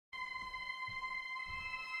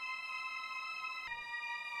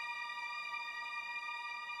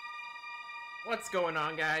What's going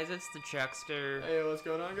on, guys? It's TheChuckster. Hey, what's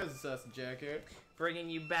going on, guys? It's us, Jack here. Bringing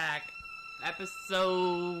you back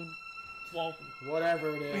episode... well...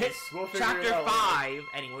 whatever it is. We'll figure Chapter it out 5. later.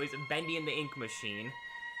 Anyways, Bendy and the Ink Machine.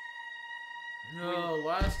 No,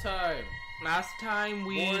 last time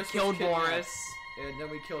we Boris killed was kidnapped, Boris. and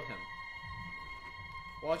then we killed him.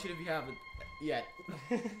 Watch it if you haven't yet.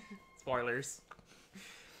 Spoilers.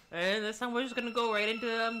 And this time we're just gonna go right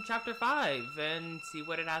into Chapter 5 and see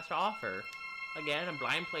what it has to offer. Again, a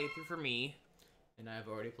blind playthrough for me. And I've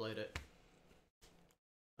already played it.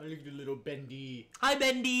 I look at the little Bendy. Hi,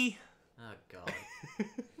 Bendy! Oh, God.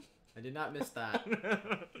 I did not miss that.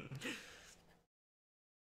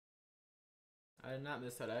 I did not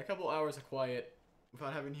miss that. I had a couple hours of quiet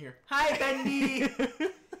without having to hear, "Hi, Bendy!"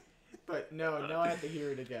 But no, now I have to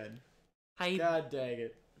hear it again. Hi. God dang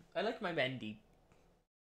it. I like my Bendy.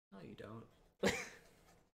 No, you don't.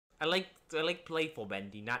 I like playful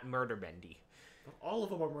Bendy, not murder Bendy. But all of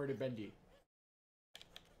them are murder Bendy.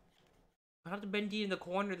 Not the Bendy in the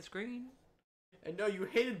corner of the screen. And no, you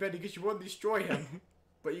hated Bendy because you wanted to destroy him.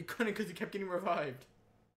 But you couldn't because he kept getting revived.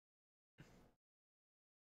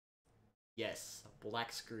 Yes,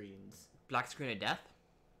 black screens. Black screen of death?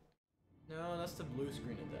 No, that's the blue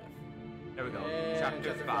screen of death. There we go. And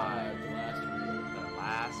Chapter 5. The last reel. The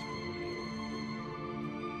last reel.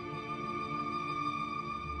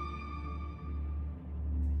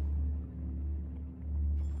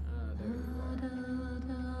 There we go.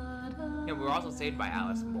 Yeah, we were also saved by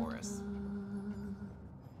Alice and Boris.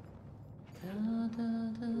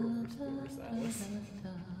 Where's Alice?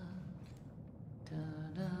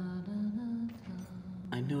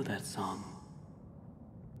 I know that song.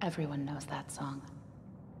 Everyone knows that song.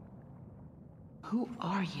 Who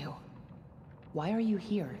are you? Why are you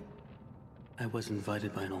here? I was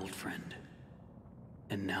invited by an old friend.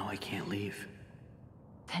 And now I can't leave.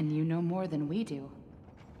 Then you know more than we do.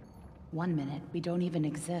 1 minute, we don't even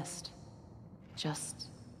exist. Just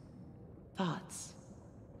thoughts.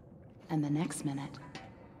 And the next minute,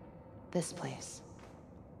 this place.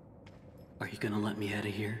 Are you gonna let me out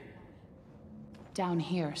of here? Down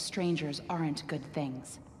here, strangers aren't good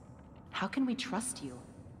things. How can we trust you?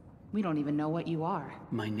 We don't even know what you are.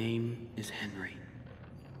 My name is Henry.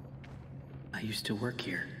 I used to work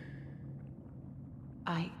here.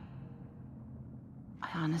 I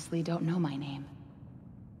honestly don't know my name.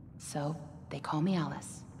 So, they call me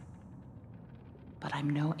Alice. But I'm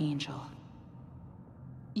no angel.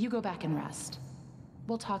 You go back and rest.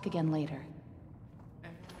 We'll talk again later.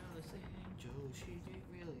 Alice Angel, she ain't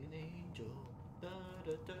really an angel. Da,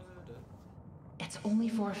 da, da, da. It's only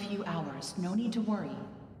for a few hours. No need to worry.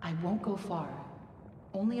 I won't go far.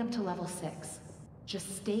 Only up to level 6.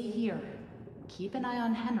 Just stay here. Keep an eye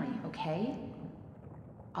on Henry, okay?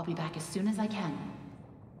 I'll be back as soon as I can.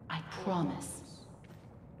 I promise.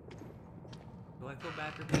 Do I feel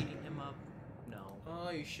bad for beating him up? No. Oh,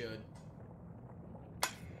 you should.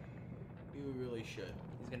 You really should.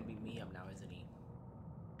 He's gonna beat me up now, isn't he?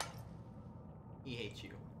 He hates you.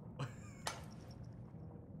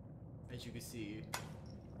 As you can see.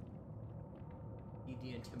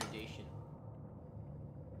 The intimidation.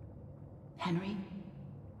 Henry?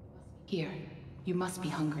 Here. You must be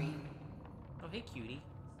hungry. Oh, hey, cutie.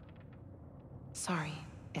 Sorry.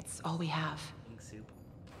 It's all we have. Ink soup.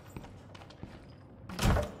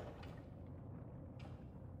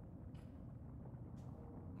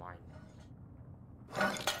 Mine.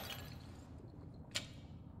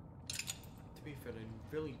 To be fair, they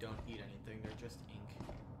really don't eat anything. They're just ink.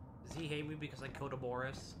 Does he hate me because I killed a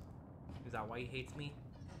Boris? Is that why he hates me?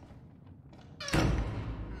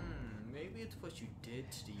 Maybe it's what you did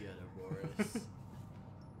to the other Boris.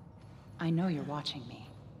 I know you're watching me.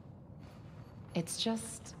 It's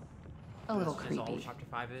just a little That's all creepy. Chapter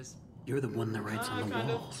 5 is. You're the one that writes on the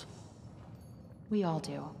kind of. walls. We all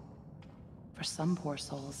do. For some poor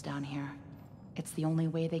souls down here, it's the only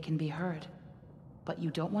way they can be heard. But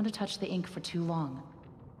you don't want to touch the ink for too long.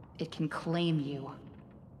 It can claim you.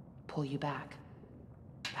 Pull you back.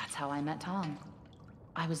 That's how I met Tom.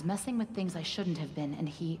 I was messing with things I shouldn't have been, and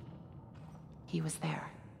he was there.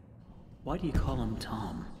 Why do you call him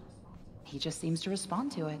Tom? He just seems to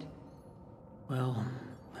respond to it. Well,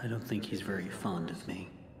 I don't think he's very fond of me.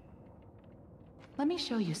 Let me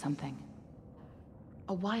show you something.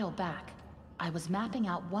 A while back, I was mapping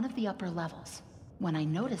out one of the upper levels when I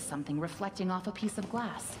noticed something reflecting off a piece of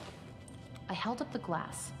glass. I held up the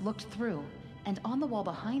glass, looked through, and on the wall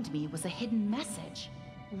behind me was a hidden message.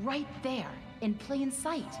 Right there, in plain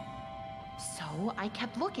sight. So I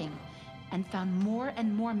kept looking, and found more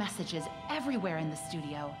and more messages everywhere in the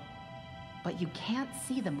studio. But you can't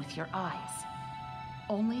see them with your eyes.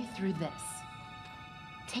 Only through this.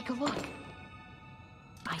 Take a look.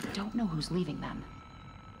 I don't know who's leaving them,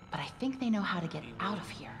 but I think they know how to get out of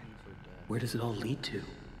here. Where does it all lead to?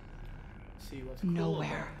 See what's cool Nowhere.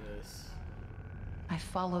 about this. I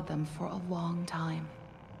followed them for a long time.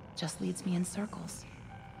 Just leads me in circles.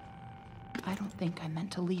 I don't think I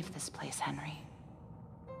meant to leave this place, Henry.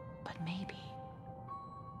 But maybe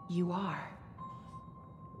you are.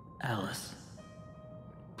 Alice,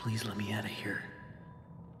 please let me out of here.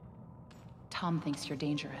 Tom thinks you're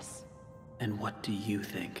dangerous. And what do you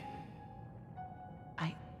think?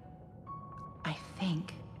 I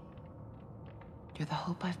think you're the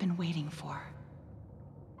hope I've been waiting for.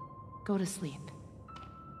 Go to sleep.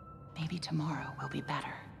 Maybe tomorrow will be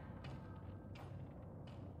better.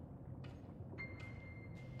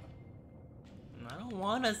 I don't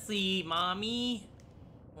want to see, Mommy.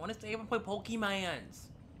 I want to stay up and play Pokemons.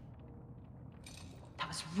 That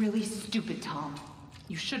was really stupid, Tom.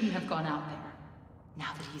 You shouldn't have gone out there.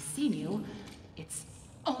 Now that he's seen you, it's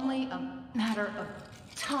only a matter of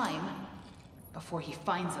time before he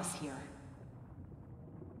finds us here.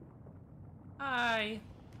 Hi.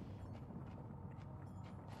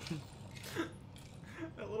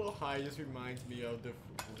 That little hi just reminds me of the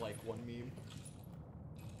like one meme.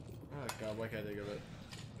 Oh god, why can't I think of it?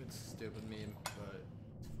 It's a stupid meme, but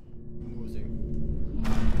amusing.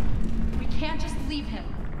 We can't just leave him.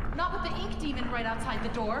 Not with the ink demon right outside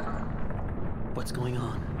the door. What's going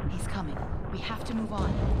on? He's coming. We have to move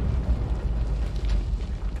on.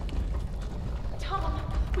 Tom,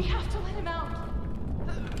 we have to let him out.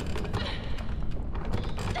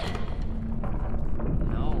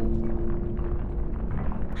 No.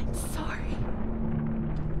 I'm sorry.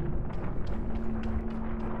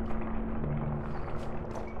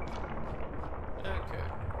 Okay.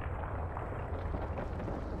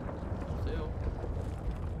 Still.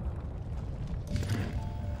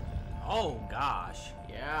 Oh gosh.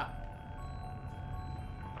 Yeah.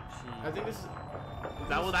 I think this is. Is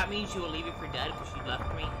that what that means? She will leave you for dead because she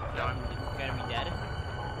left me? Now I'm gonna be dead?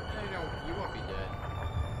 No, you won't be dead.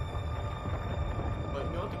 But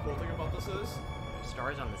you know what the cool thing about this is? There's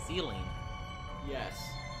stars on the ceiling. Yes.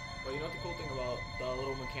 But you know what the cool thing about the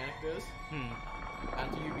little mechanic is?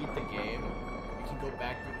 After you beat the game, you can go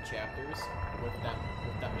back through the chapters with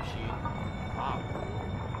that machine. Wow.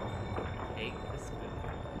 Take the spoon.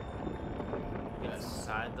 Yes.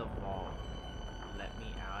 Inside the wall. Let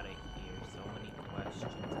me out of here. So many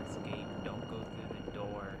questions. Escape. Don't go through the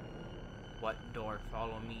door. What door?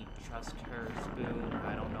 Follow me. Trust her. Spoon.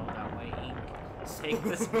 I don't know that way. Ink. Take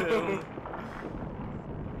the spoon.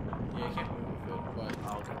 Yeah, you can't move with it,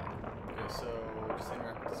 but Okay. okay, so just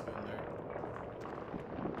interact with the spoon there.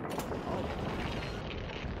 Oh.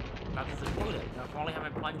 That is included. I only have my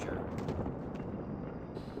plunger.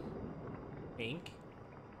 Ink.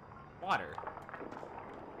 Water.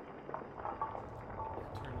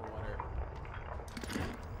 Turn the water.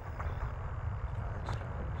 Stars.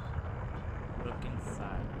 Look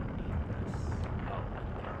inside. Oh,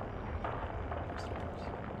 stars.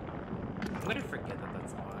 I'm gonna forget that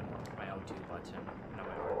that's on my L2 button. No,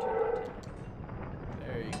 my R2 button.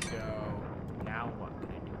 There you go. Now what can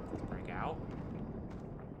I do with this? Break out?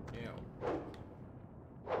 Ew.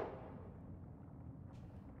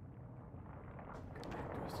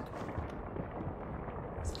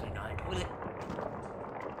 Is it not a toilet?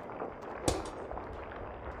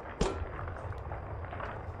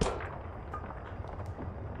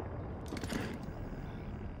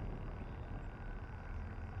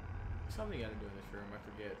 Something you gotta do in this room, I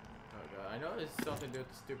forget. Oh god, I know it's something to do with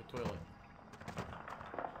the stupid toilet.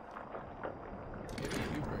 Maybe you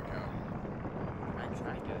do break out. I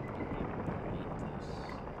tried to delete this.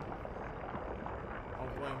 I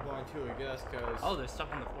was blind too, I guess, cause Oh, there's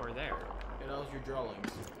stuff on the floor there. it knows your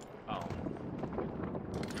drawings. Oh.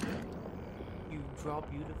 You draw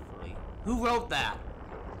beautifully. Who wrote that?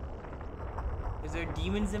 Is there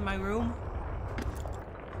demons in my room?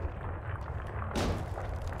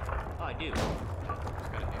 Oh, I do.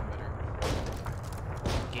 Just gotta aim better.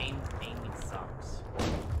 Game aiming sucks.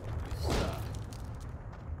 You suck.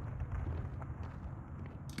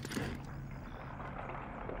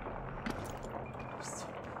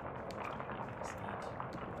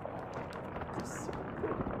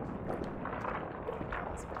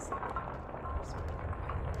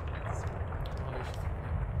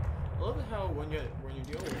 I love how when you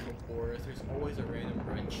deal with a Boris, there's always a random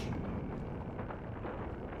wrench.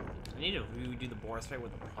 I need to redo the Boris fight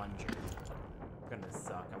with a plunger. It's gonna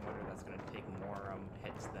suck. I wonder if that's gonna take more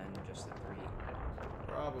hits than just the 3.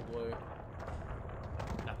 Probably.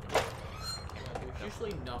 Nothing. Yeah, there's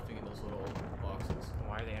usually nothing in those little boxes.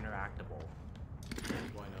 Why are they interactable?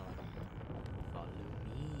 Why not? Follow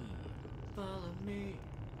me. follow me.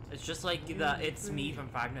 It's just like It's Me from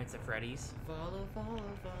Five Nights at Freddy's. Follow, follow,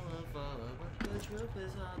 follow, follow, but the truth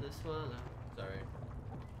is hard to swallow. Sorry.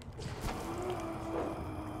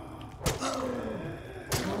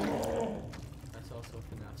 That's also a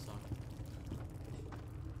FNAF song.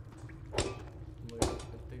 Look, I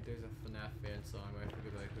think there's a FNAF fan song, but I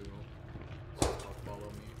forget like who. It's just called Follow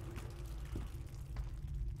Me.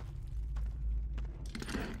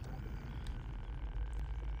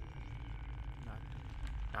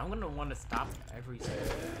 I'm gonna want to stop every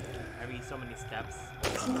so many steps to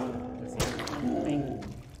see everything.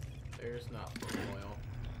 There's not oil,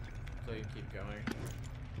 so you keep going.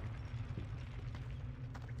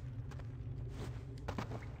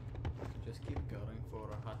 Just keep going for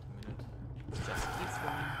a hot minute. Just keep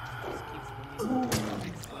swimming. Just keep swimming.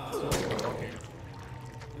 Keep swimming. Okay.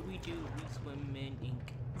 We swim in ink.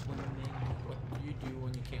 Swim in. What do you do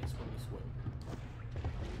when you can't swim? You swim.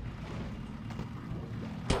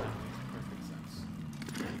 Perfect sense.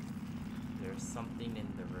 There's something in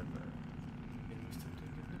the river. There's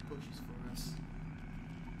something in the bushes for us.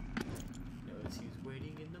 Notice he's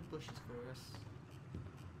waiting in the bushes for us.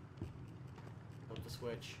 Hold the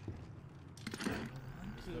switch.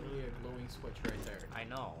 There's literally a glowing switch right there. I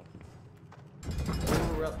know.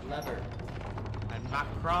 Power up lever. I'm not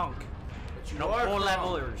crunk. But you No are full crunk.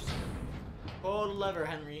 levelers. Hold the lever,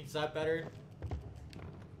 Henry. Is that better?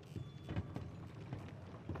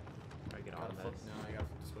 I get on Gotta flip. this. No, I gotta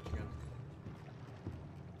flip the switch again.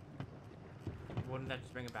 Wouldn't that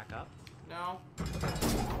just bring it back up? No.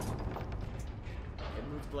 It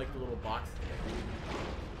moved like the little box thing.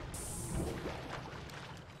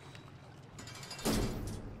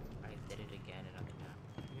 I did it again and nothing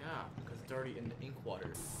happened. Yeah, because it's already in the ink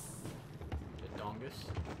water. The dongus.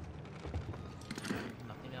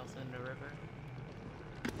 Nothing else in the river?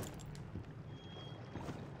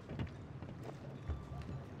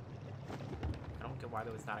 I don't get why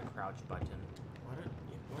there was not a crouch button.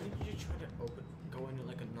 Why did you try to go into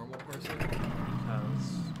like a normal person? Because I'm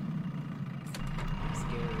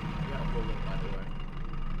scared. You gotta hold it, by the way.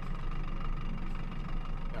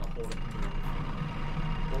 You gotta hold it to move.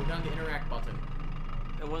 Hold down the interact button.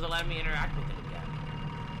 It wasn't letting me interact with it again.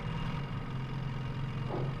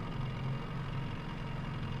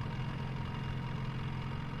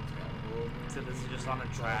 Just gotta hold it. So this is just on a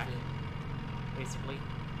track, basically.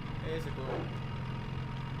 Basically.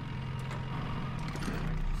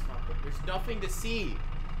 There's nothing to see.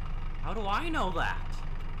 How do I know that?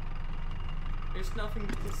 There's nothing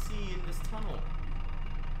to see in this tunnel.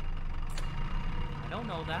 I don't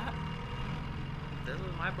know that. This is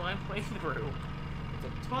my blind playthrough.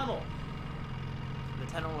 It's a tunnel. The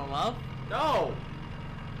Tunnel of Love? No!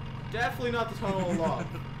 Definitely not the tunnel of love.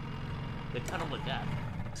 The Tunnel of Death.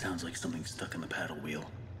 Sounds like something stuck in the paddle wheel.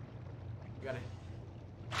 You gotta.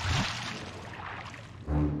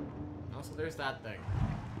 Also, there's that thing.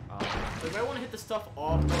 So you might want to hit the stuff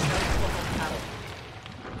off. No, you gotta hit the stuff off the paddle.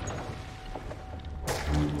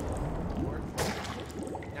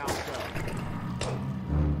 Now, go.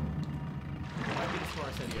 Might be the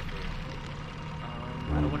smartest idea for you.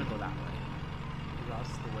 I don't want to go that way. Because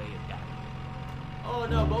that's the way of death. Oh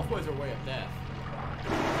no, both ways are way of death. I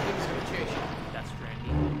think it's gonna chase you. That's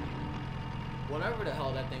Stranding. Whatever the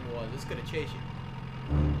hell that thing was, it's gonna chase you.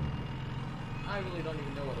 I really don't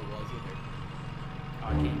even know what it was either. Oh,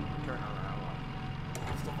 I can't turn on that one.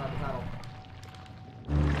 Still have the paddle.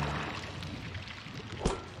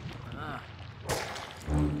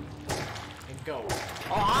 And go.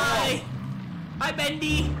 Oh, hi! Hi,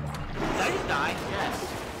 Bendy! Did I just die?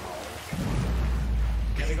 Yes.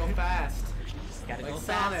 Gotta go fast. Gotta Like go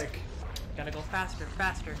Sonic. fast. Gotta go faster,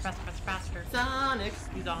 faster, faster, faster, faster. Sonic.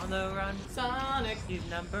 He's on the run. Sonic. He's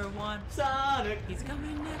number one. Sonic. He's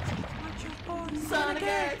coming next. Watch your boy. Sonic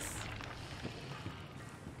X.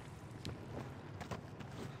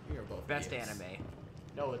 We are both Best idiots. anime.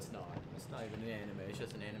 No, it's not. It's not even an anime. It's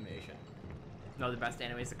just an animation. No, the best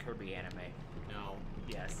anime is the Kirby anime. No.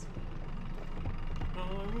 Yes.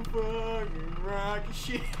 I'm a fucking rocket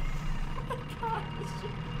ship.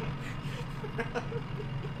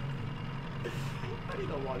 I need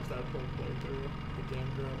to watch that whole playthrough. The Game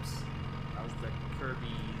Grumps. That was the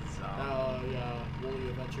Kirby's, Oh, yeah. Woolly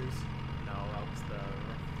Adventures. no, that was the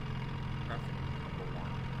Rough and Tumble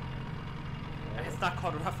one. It's not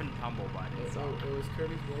called Rough and Tumble, but it's, It was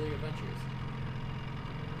Kirby's Woolly Adventures.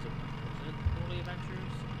 was it Woolly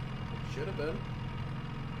Adventures? It should have been.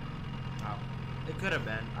 Oh. It could have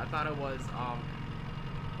been. I thought it was,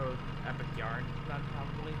 or Epic Yarn,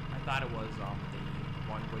 probably. I thought it was, the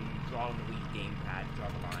one where you draw on the Wii gamepad, draw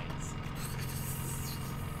the lines.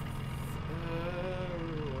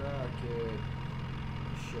 Kid.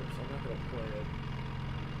 Ships. I'm not gonna play it.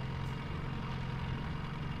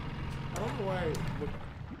 I don't know why.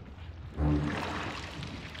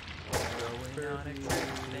 Going on a trip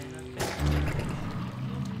in a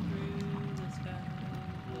through the sky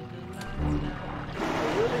with the lights down. I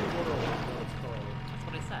really wonder what it's called. That's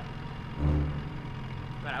what I said.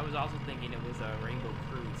 But I was also thinking it was a Rainbow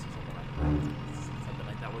Cruise or something like that. Something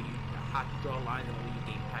like that where you have to draw lines and only you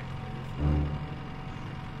game pack to move.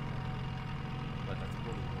 But that's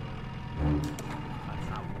Woody World. That's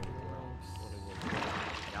not Woody World. Woody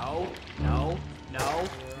World. No, no,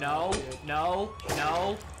 no, no,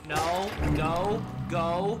 no, no, no,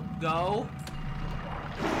 go, go.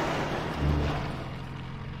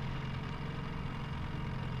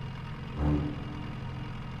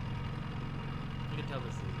 You can tell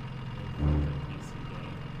this is a PC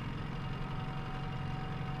game.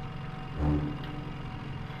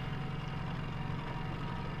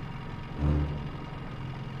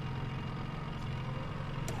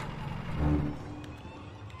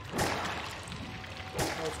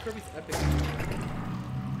 Oh, it's Kirby's Epic.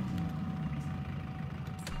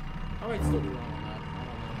 I might still be wrong on that.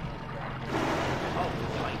 I Oh,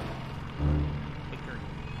 like Victor.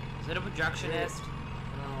 Is it a projectionist?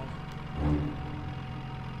 don't know.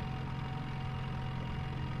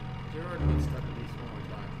 You're already getting stuck at least one more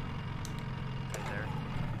time. Right there.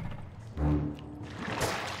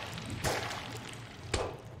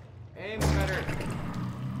 Aim better.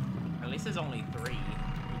 At least there's only 3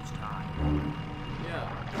 each time. Yeah.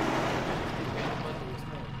 You can't let the least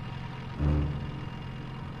one.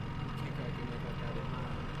 You can't crack it like that.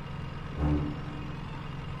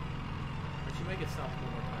 But you make it stop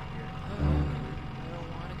one more time here. I don't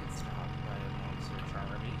want to get stopped by a monster,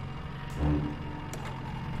 Charlie.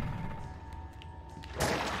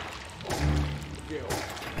 Go.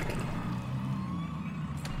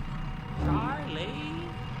 Charlie!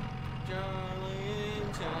 Charlie in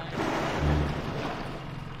China.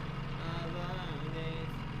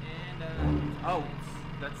 Oh,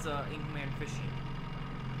 that's Inkman fishing.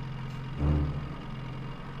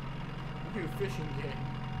 New fishing game.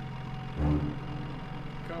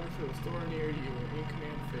 Coming to a store near you,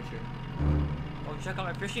 Inkman Fishing. Oh, check out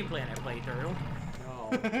my Fishing Planet playthrough. No.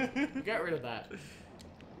 You got rid of that.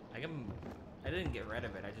 I didn't get rid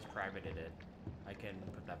of it, I just privated it. I can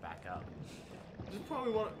put that back up. This is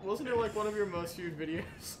probably wasn't it like one of your most viewed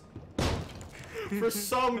videos? For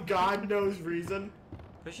some god knows reason.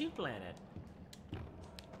 Fishing Planet.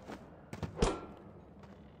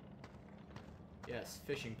 Yes,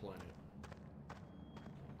 Fishing Planet.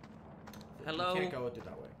 Hello? You can't go with it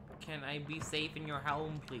that way. Can I be safe in your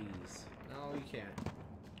home, please? No, you can't.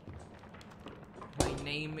 My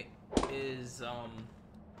name is, You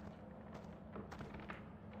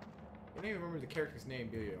don't even remember the character's name,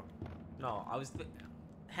 do you? no,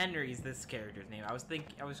 Henry's this character's name. I was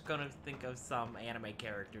gonna think of some anime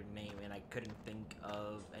character name, and I couldn't think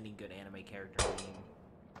of any good anime character name.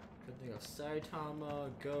 Could think of Saitama,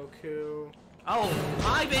 Goku. Oh,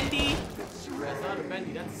 hi, Bendy! That's not a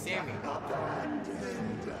Bendy, that's Sammy.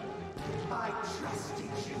 I trusted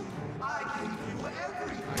you. I gave you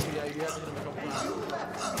everything. Actually, yeah, you have to do a couple times. You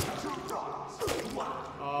left me to rot.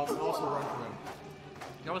 Also run for them.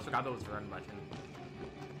 I almost forgot that was the run button.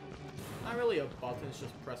 Not really a button, it's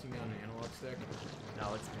just pressing down an analog stick.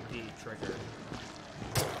 No, it's the trigger.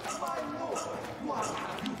 My lord, why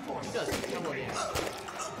have you He forced does, come on, yeah.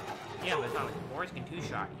 Yeah, but it's not like Boris can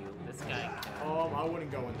two-shot you. This guy can. I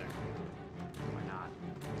wouldn't go in there. Why not?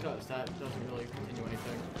 Because that doesn't really continue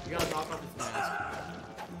anything. You gotta knock off his mask.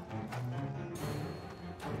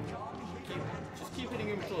 Just keep hitting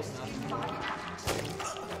him until it's not.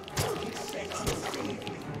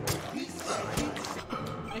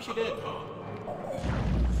 Yes, you did.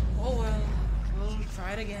 Oh well, we'll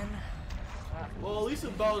try it again. Well, at least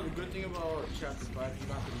about the good thing about Chapter 5, you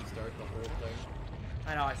don't have to restart the whole thing. I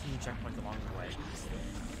know, I see checkpoints along the way.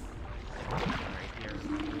 Right here.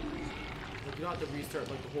 Like, you don't have to restart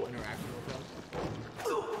like the whole interaction with him.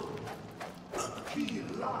 He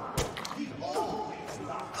lied. He always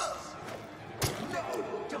lies. No,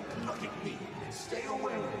 don't look at me. Stay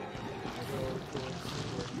away.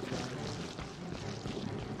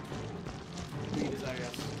 Lead his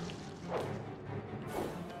ass.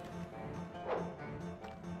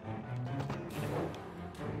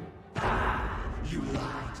 You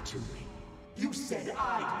lied to me. You said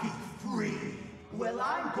I'd be free. Well,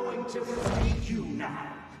 I'm going to free you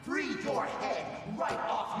now. Free your head right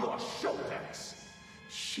off your shoulders.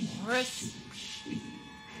 Sheep, Chris. sheep, sheep.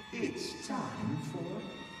 It's time for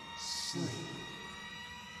sleep.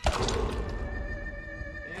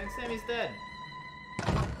 And Sammy's dead.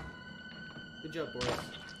 Good job, boys.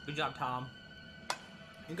 Good job, Tom.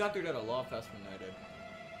 You got through that a lot faster than I did.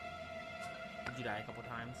 Did you die a couple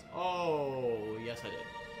times? Oh, yes I did.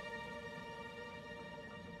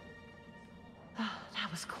 That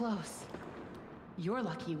was close. You're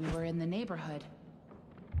lucky we were in the neighborhood.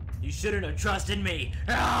 You shouldn't have trusted me.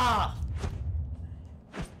 Ah!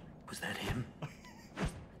 Was that him?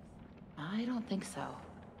 I don't think so.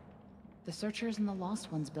 The Searchers and the Lost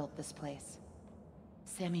Ones built this place.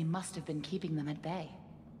 Sammy must have been keeping them at bay,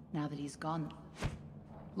 now that he's gone.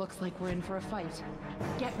 Looks like we're in for a fight.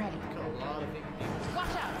 Get ready. Got a lot of big demons.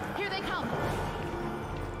 Watch out! Here they come!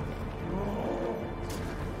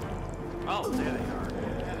 Oh, there they are.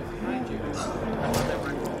 Yeah, they're behind you. You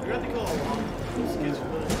have to kill a lot of these kids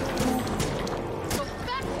full. Go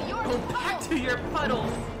back to your Go back to your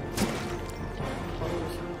puddles!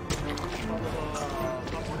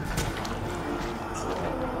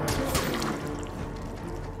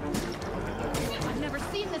 I've never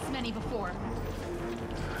seen this many before.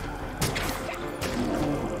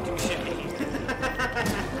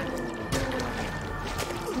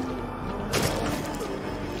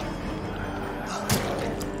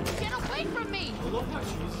 Get away from me! I love how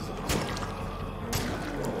she uses it.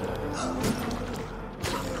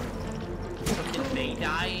 Did they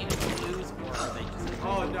die if you lose, or are they just...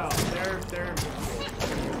 Oh no, they're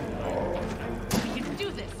We can do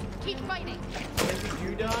this! Keep fighting! if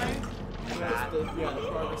you die, the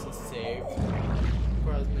progress is saved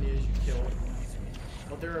for as many as you kill.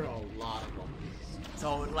 But there are a lot of them.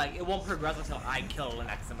 So, like, it won't progress until I kill an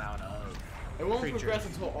X amount of It won't creatures. progress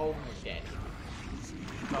until all of them are dead.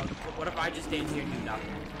 So, what if I just stand here and do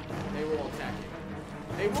nothing? They will attack you.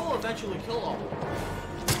 They will eventually kill all of them.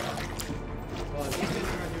 But these things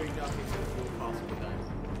are doing nothing, so it's really possible that.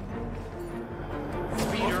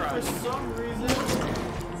 Speedrun. For some reason,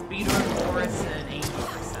 Speedrun Boris and 80%.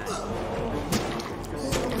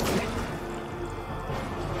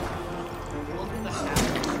 the ones with the hat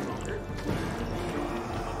are stronger.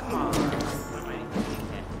 Come on. What am I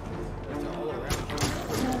hit? They're all around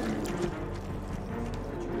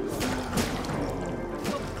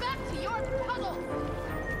Go back to your puddle!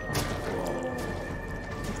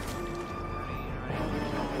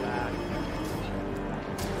 Back.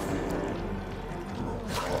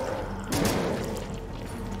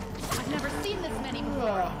 I've never seen this many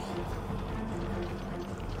before.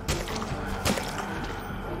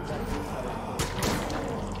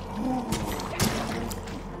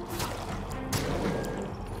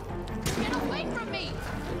 Get away from me!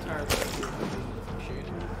 I'm tired of this shade.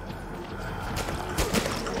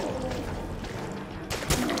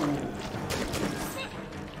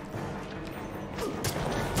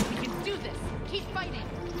 We can do this! Keep fighting!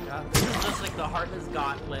 This is just like the Heartless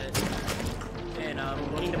Gauntlet in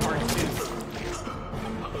Kingdom Hearts 2.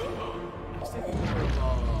 I was thinking more of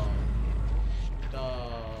the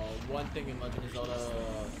one thing in Legend of Zelda.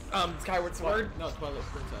 Skyward Sword? No, Twilight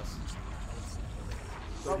Princess.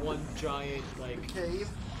 The one giant, like, Cave?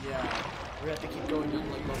 yeah, we have to keep going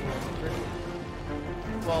down, like, level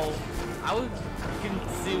 100. Well, I would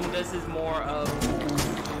consume this as more of...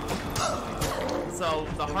 So,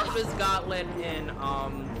 the Heartless Gauntlet in,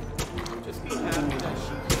 Just be happy that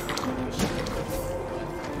she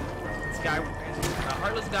the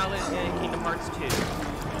Heartless Gauntlet in Kingdom Hearts 2.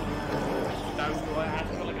 That was going to have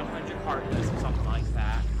to go like 100 Heartless or something like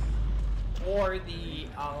that. Or the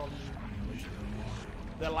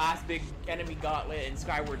last big enemy gauntlet in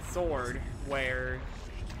Skyward Sword, where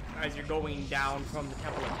as you're going down from the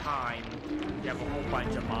Temple of Time, you have a whole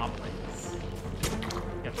bunch of moblins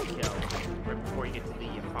you have to kill right before you get to the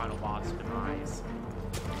final boss demise.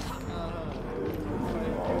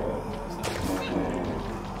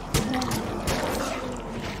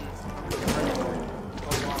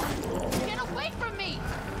 Get away from me!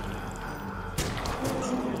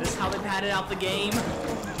 Is this how they padded out the game?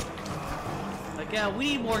 Like, yeah, we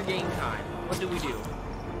need more game time. What do we do?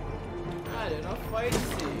 I didn't know fight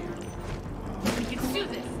scene. We can do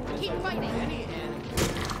this! Keep fighting! Any anime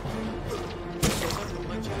shows up a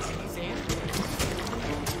bunch of these anime.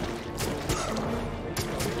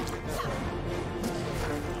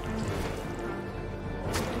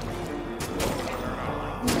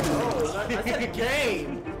 Oh, I said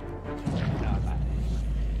game!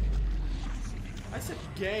 I said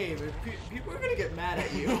game. People are gonna get mad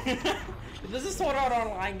at you. Is this a Sword Art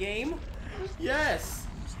Online game? Yes!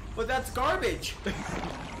 But that's garbage!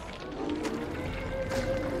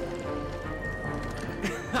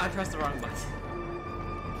 I pressed the wrong button.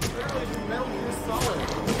 Literally, Metal Gear Solid.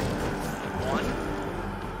 One?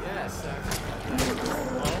 Yes,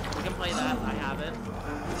 Well, we can play that. I have it.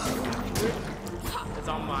 It's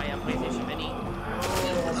on my PlayStation Mini.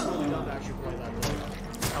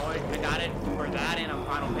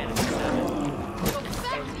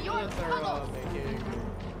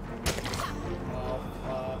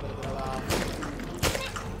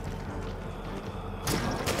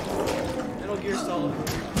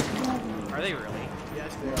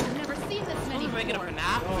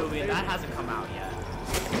 FNAF movie, and that hasn't come out yet.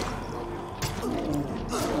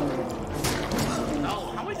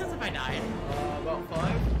 Oh, how many times have I died? About 5.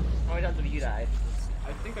 How many times have you died?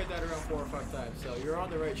 I think I died around 4 or 5 times, so you're on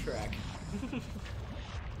the right track.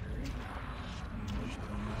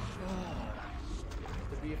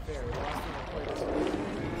 To be fair, the last time I played this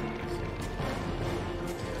game,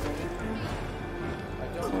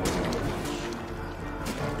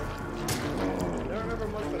 I don't remember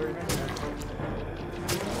much, but I remember that.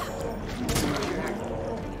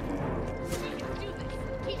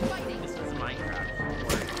 Keep fighting. This was Minecraft,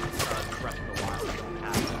 or Breath of the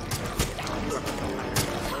Wild.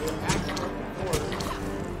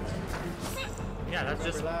 Yeah, that's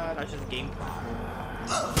just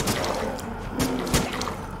gameplay.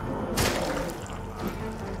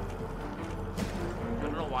 I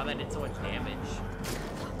don't know why that did so much damage.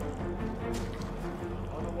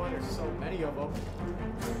 I don't know why there's so many of them.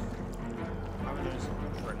 I would just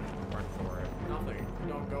run for it. Nothing.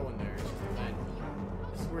 Don't go in there. It's just a vent.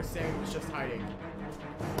 This is where Sam was just hiding.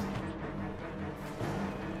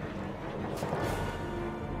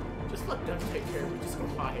 Just let them take care of it. Just go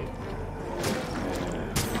hide.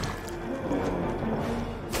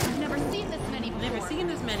 I've never seen this many before. Never seen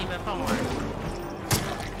this many before.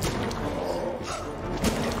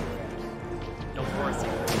 Don't force it.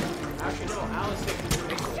 Actually, no. Alice taking the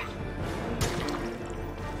big one.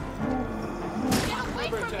 Get away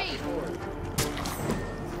from me!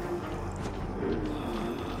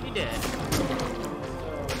 He did.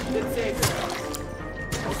 She did save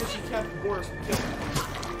her. Also, she kept Boris from killing her.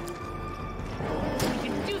 We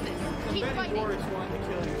can do this. Keep Bendy fighting. Boris wanted to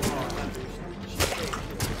kill you all after she saved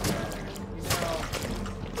you. You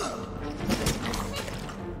know.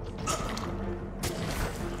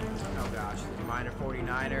 Oh gosh, the minor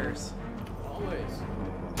 49ers. Always.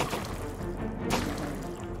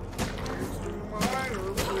 It's the minor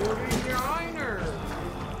 49ers.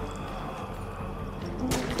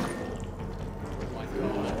 Oh my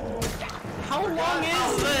god. How long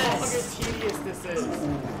How is long this? and tedious this is.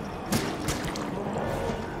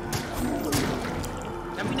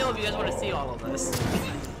 Let me know if you guys want to see all of this.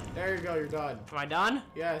 There you go, you're done. Am I done?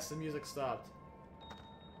 Yes, the music stopped.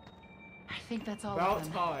 I think that's all About of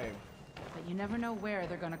them. time. But you never know where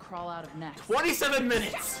they're gonna crawl out of next. 27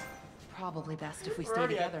 minutes! Probably best if we We're stay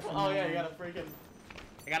already together at- from Oh now yeah, on. you gotta freaking...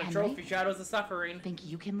 I got a Henry? trophy, Shadows of Suffering. Think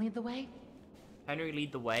you can lead the way? Henry,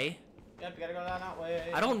 lead the way. Yep, you gotta go down that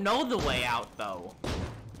way. I don't know the way out, though.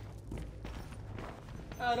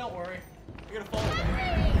 Oh, don't worry. You're gonna fall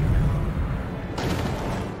there.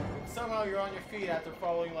 Somehow you're on your feet after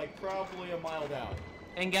falling like probably a mile down.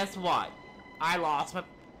 And guess what? I lost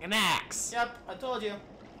an axe. Yep, I told you.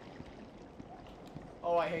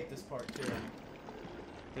 Oh, I hate this part too.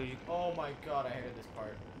 Dude, Oh my god, I hated this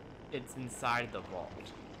part. it's inside the vault.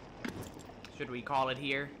 Should we call it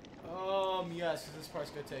here? Yes, 'cause this part's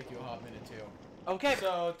gonna take you a hot minute too. Okay.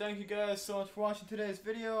 So, thank you guys so much for watching today's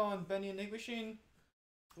video on Bendy and Ink Machine.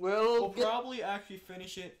 We'll probably actually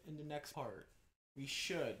finish it in the next part. We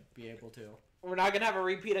should be able to. We're not gonna have a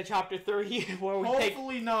repeat of chapter 3 where we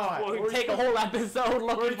Hopefully not. where we take a whole episode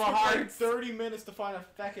looking for like hearts. 30 minutes to find a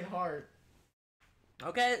fucking heart.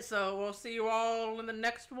 Okay, so we'll see you all in the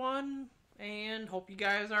next one, and hope you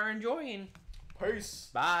guys are enjoying. Peace.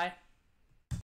 Bye.